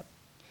back up.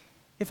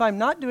 If I'm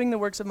not doing the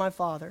works of my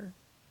Father,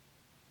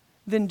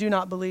 then do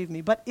not believe me.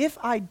 But if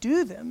I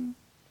do them,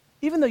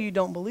 even though you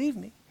don't believe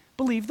me,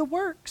 believe the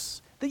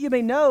works, that you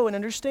may know and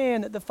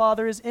understand that the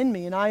Father is in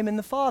me and I am in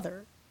the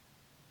Father.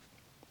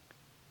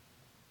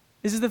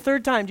 This is the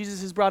third time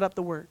Jesus has brought up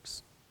the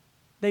works.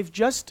 They've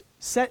just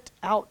set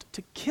out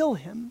to kill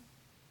him.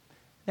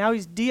 Now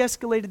he's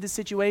de-escalated the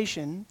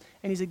situation,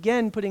 and he's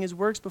again putting his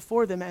works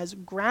before them as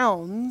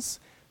grounds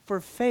for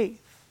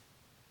faith.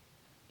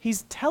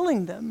 He's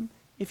telling them,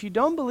 if you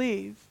don't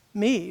believe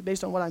me,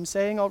 based on what I'm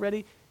saying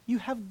already, you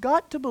have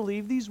got to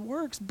believe these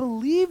works.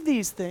 Believe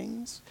these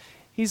things.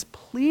 He's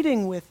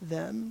pleading with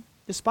them,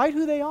 despite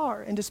who they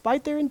are and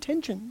despite their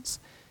intentions,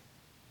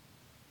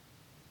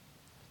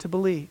 to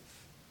believe.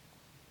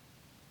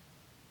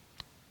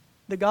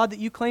 The God that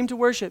you claim to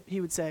worship,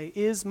 he would say,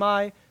 is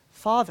my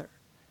Father.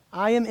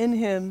 I am in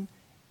him.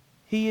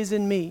 He is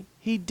in me.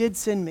 He did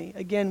send me.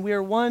 Again, we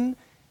are one.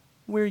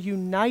 We're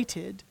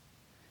united.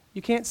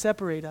 You can't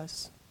separate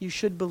us. You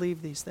should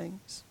believe these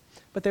things.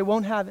 But they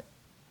won't have it.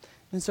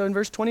 And so in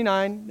verse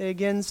 29, they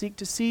again seek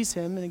to seize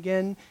him, and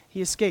again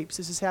he escapes.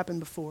 This has happened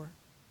before.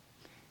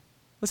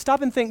 Let's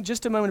stop and think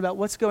just a moment about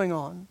what's going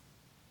on.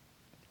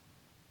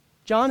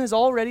 John has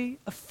already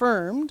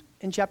affirmed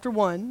in chapter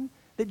 1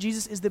 that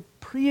Jesus is the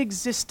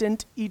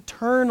pre-existent,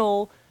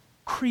 eternal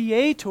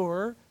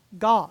creator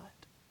God,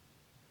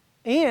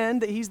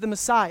 and that he's the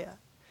Messiah.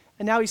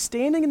 And now he's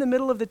standing in the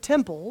middle of the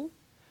temple,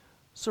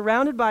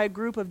 surrounded by a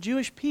group of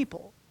Jewish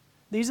people.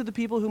 These are the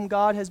people whom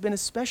God has been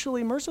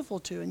especially merciful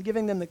to in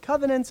giving them the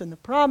covenants and the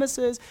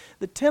promises,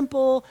 the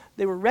temple.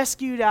 They were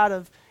rescued out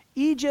of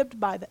Egypt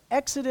by the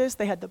Exodus.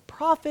 They had the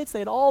prophets. They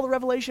had all the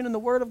revelation in the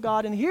Word of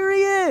God. And here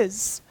he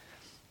is.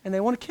 And they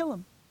want to kill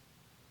him.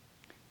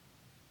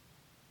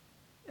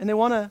 And they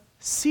want to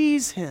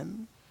seize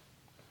him.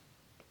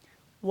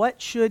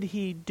 What should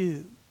he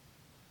do?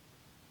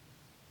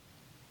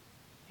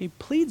 He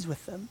pleads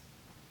with them.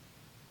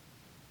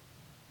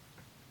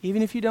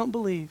 Even if you don't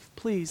believe,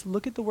 please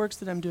look at the works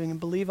that I'm doing and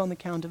believe on the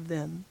count of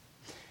them.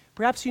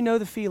 Perhaps you know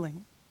the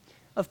feeling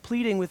of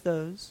pleading with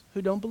those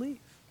who don't believe.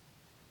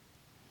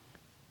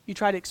 You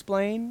try to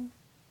explain,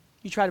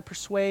 you try to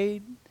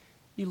persuade,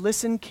 you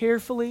listen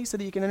carefully so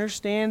that you can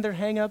understand their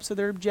hang-ups or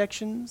their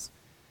objections,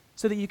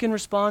 so that you can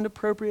respond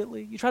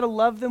appropriately. You try to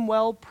love them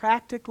well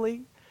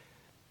practically,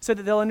 so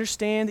that they'll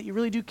understand that you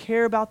really do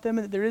care about them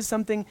and that there is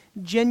something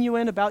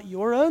genuine about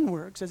your own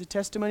works as a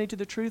testimony to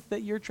the truth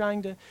that you're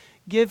trying to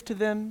give to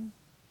them.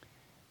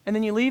 And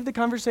then you leave the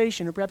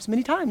conversation, or perhaps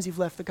many times you've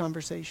left the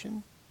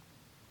conversation,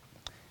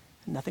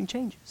 and nothing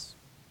changes.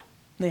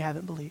 They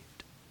haven't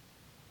believed.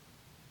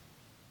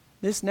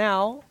 This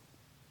now,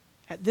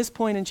 at this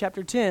point in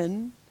chapter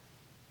 10,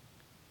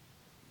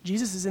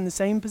 Jesus is in the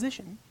same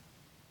position.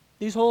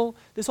 This whole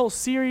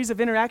series of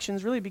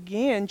interactions really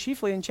began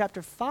chiefly in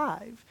chapter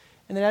 5.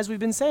 And then as we've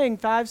been saying,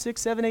 5,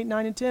 6, 7, 8,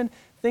 9, and 10,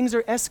 things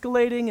are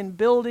escalating and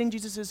building.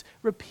 Jesus is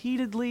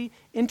repeatedly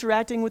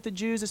interacting with the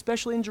Jews,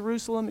 especially in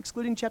Jerusalem,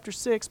 excluding chapter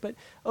 6. But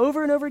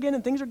over and over again,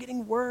 and things are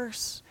getting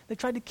worse. They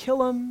tried to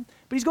kill him,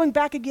 but he's going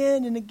back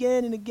again and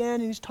again and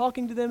again, and he's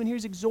talking to them, and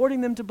he's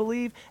exhorting them to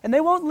believe. And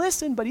they won't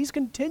listen, but he's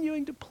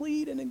continuing to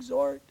plead and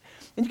exhort.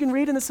 And you can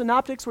read in the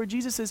synoptics where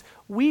Jesus is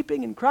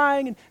weeping and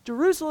crying, and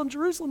Jerusalem,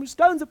 Jerusalem, who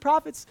stones the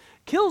prophets,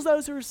 kills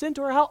those who are sent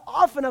to her. How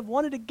often I've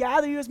wanted to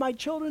gather you as my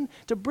children,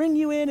 to bring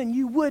you in, and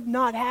you would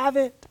not have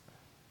it.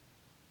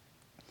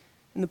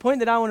 And the point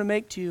that I want to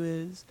make to you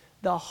is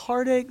the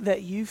heartache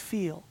that you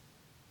feel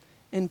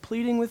in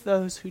pleading with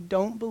those who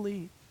don't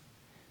believe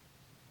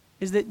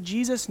is that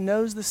Jesus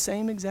knows the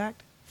same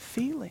exact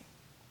feeling.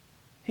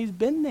 He's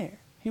been there.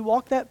 He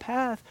walked that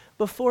path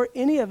before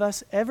any of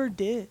us ever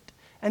did.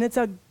 And it's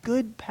a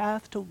good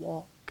path to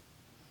walk.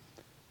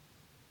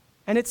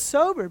 And it's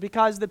sober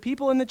because the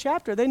people in the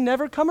chapter, they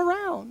never come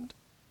around.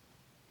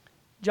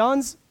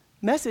 John's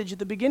message at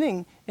the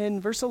beginning in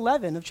verse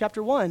 11 of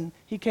chapter 1,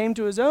 he came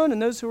to his own,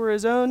 and those who were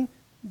his own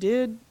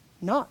did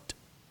not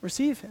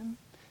receive him.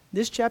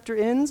 This chapter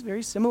ends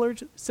very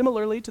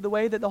similarly to the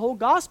way that the whole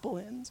gospel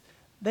ends.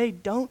 They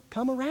don't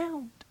come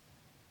around.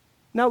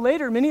 Now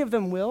later, many of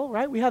them will,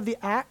 right? We have the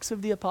Acts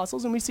of the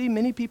Apostles, and we see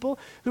many people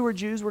who were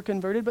Jews were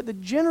converted, but the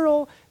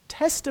general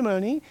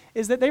testimony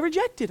is that they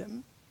rejected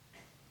him.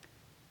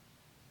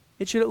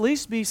 It should at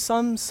least be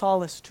some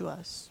solace to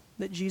us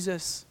that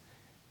Jesus,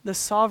 the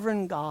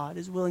sovereign God,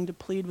 is willing to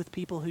plead with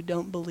people who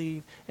don't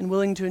believe and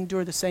willing to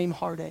endure the same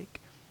heartache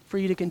for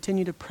you to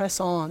continue to press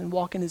on and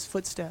walk in his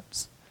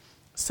footsteps.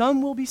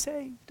 Some will be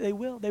saved. They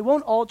will. They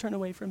won't all turn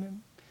away from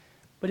him.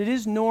 But it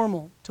is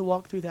normal to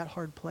walk through that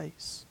hard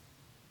place.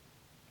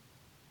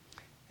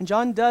 And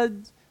John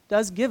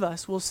does give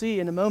us, we'll see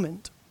in a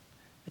moment,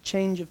 a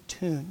change of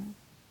tune.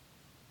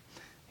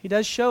 He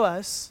does show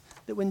us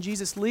that when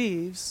Jesus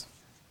leaves,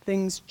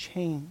 things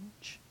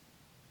change.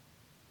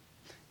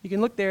 You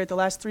can look there at the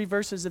last 3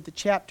 verses of the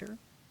chapter.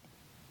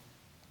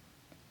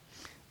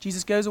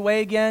 Jesus goes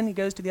away again. He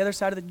goes to the other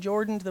side of the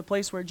Jordan, to the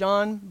place where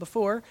John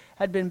before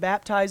had been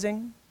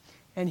baptizing,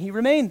 and he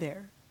remained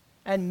there.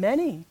 And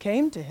many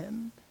came to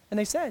him, and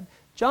they said,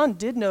 John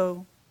did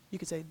no, you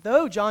could say,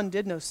 though John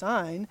did no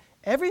sign,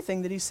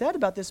 everything that he said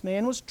about this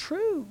man was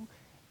true.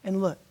 And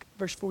look,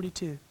 verse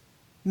 42,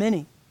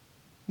 many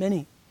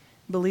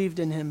believed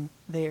in him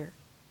there.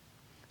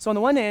 So on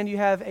the one hand, you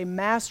have a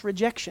mass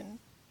rejection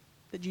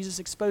that Jesus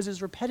exposes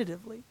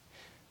repetitively.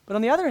 But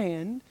on the other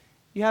hand,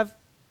 you have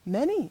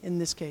many in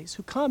this case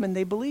who come and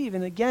they believe.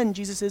 And again,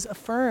 Jesus is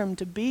affirmed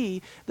to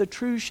be the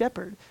true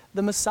shepherd,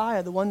 the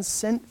Messiah, the one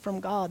sent from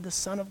God, the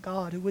Son of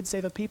God, who would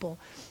save a people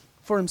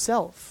for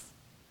himself.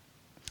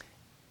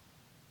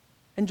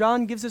 And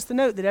John gives us the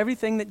note that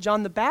everything that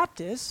John the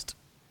Baptist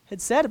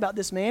had said about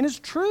this man is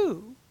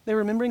true. They're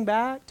remembering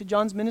back to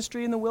John's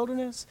ministry in the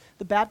wilderness,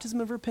 the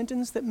baptism of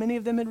repentance that many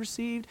of them had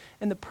received,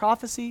 and the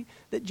prophecy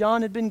that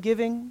John had been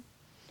giving.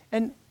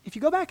 And if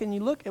you go back and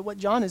you look at what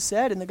John has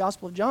said in the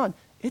Gospel of John,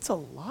 it's a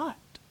lot.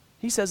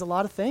 He says a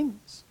lot of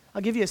things.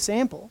 I'll give you a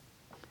sample.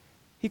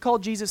 He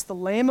called Jesus the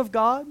Lamb of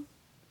God,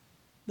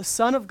 the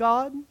Son of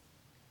God,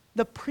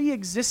 the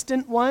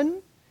pre-existent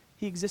one.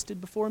 He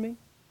existed before me.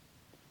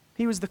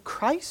 He was the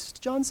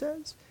Christ, John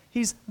says.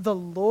 He's the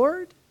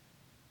Lord,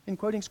 in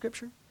quoting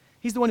Scripture.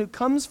 He's the one who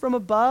comes from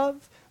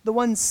above, the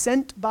one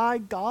sent by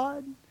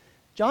God.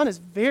 John is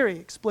very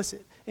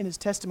explicit in his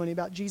testimony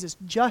about Jesus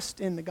just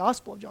in the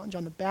Gospel of John.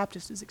 John the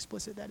Baptist is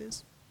explicit, that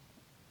is.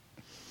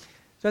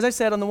 So as I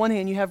said, on the one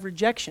hand, you have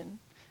rejection.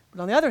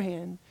 But on the other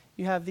hand,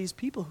 you have these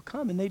people who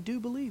come and they do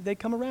believe. They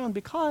come around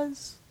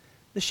because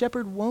the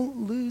shepherd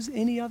won't lose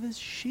any of his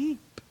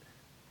sheep.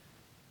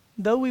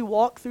 Though we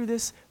walk through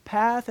this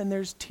path and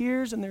there's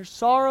tears and there's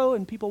sorrow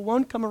and people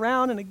won't come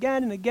around and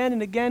again and again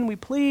and again we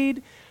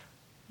plead,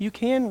 you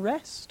can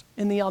rest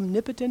in the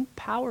omnipotent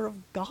power of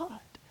God,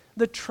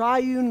 the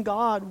triune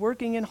God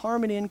working in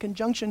harmony and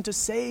conjunction to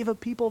save a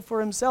people for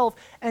himself,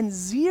 and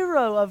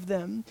 0 of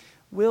them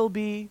will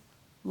be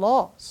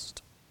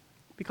lost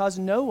because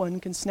no one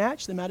can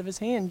snatch them out of his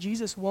hand.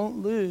 Jesus won't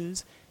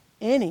lose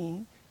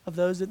any of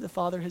those that the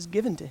Father has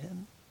given to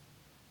him.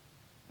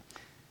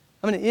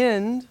 I'm going to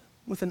end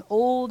with an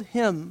old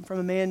hymn from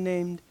a man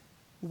named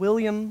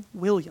William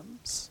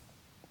Williams.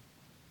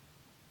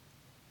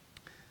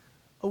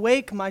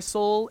 Awake, my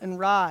soul, and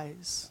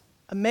rise,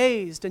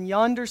 amazed in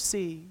yonder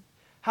sea,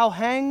 how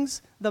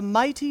hangs the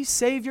mighty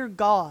Savior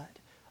God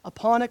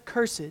upon a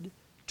cursed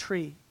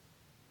tree.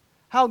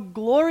 How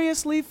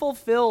gloriously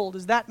fulfilled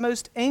is that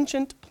most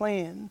ancient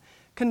plan,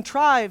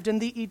 contrived in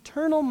the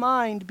eternal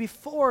mind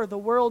before the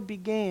world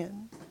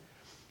began.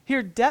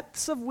 Here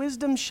depths of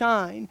wisdom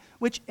shine,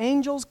 which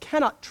angels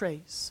cannot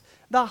trace.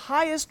 The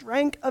highest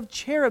rank of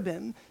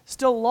cherubim,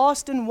 still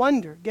lost in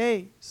wonder,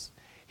 gaze.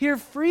 Here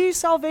free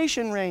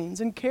salvation reigns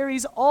and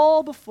carries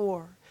all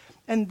before,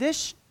 and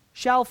this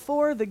shall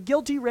for the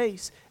guilty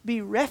race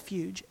be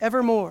refuge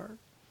evermore.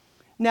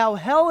 Now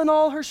hell in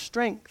all her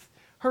strength,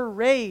 her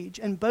rage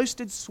and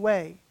boasted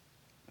sway,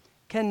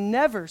 can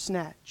never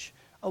snatch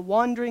a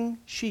wandering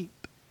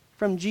sheep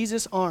from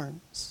Jesus'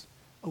 arms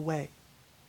away.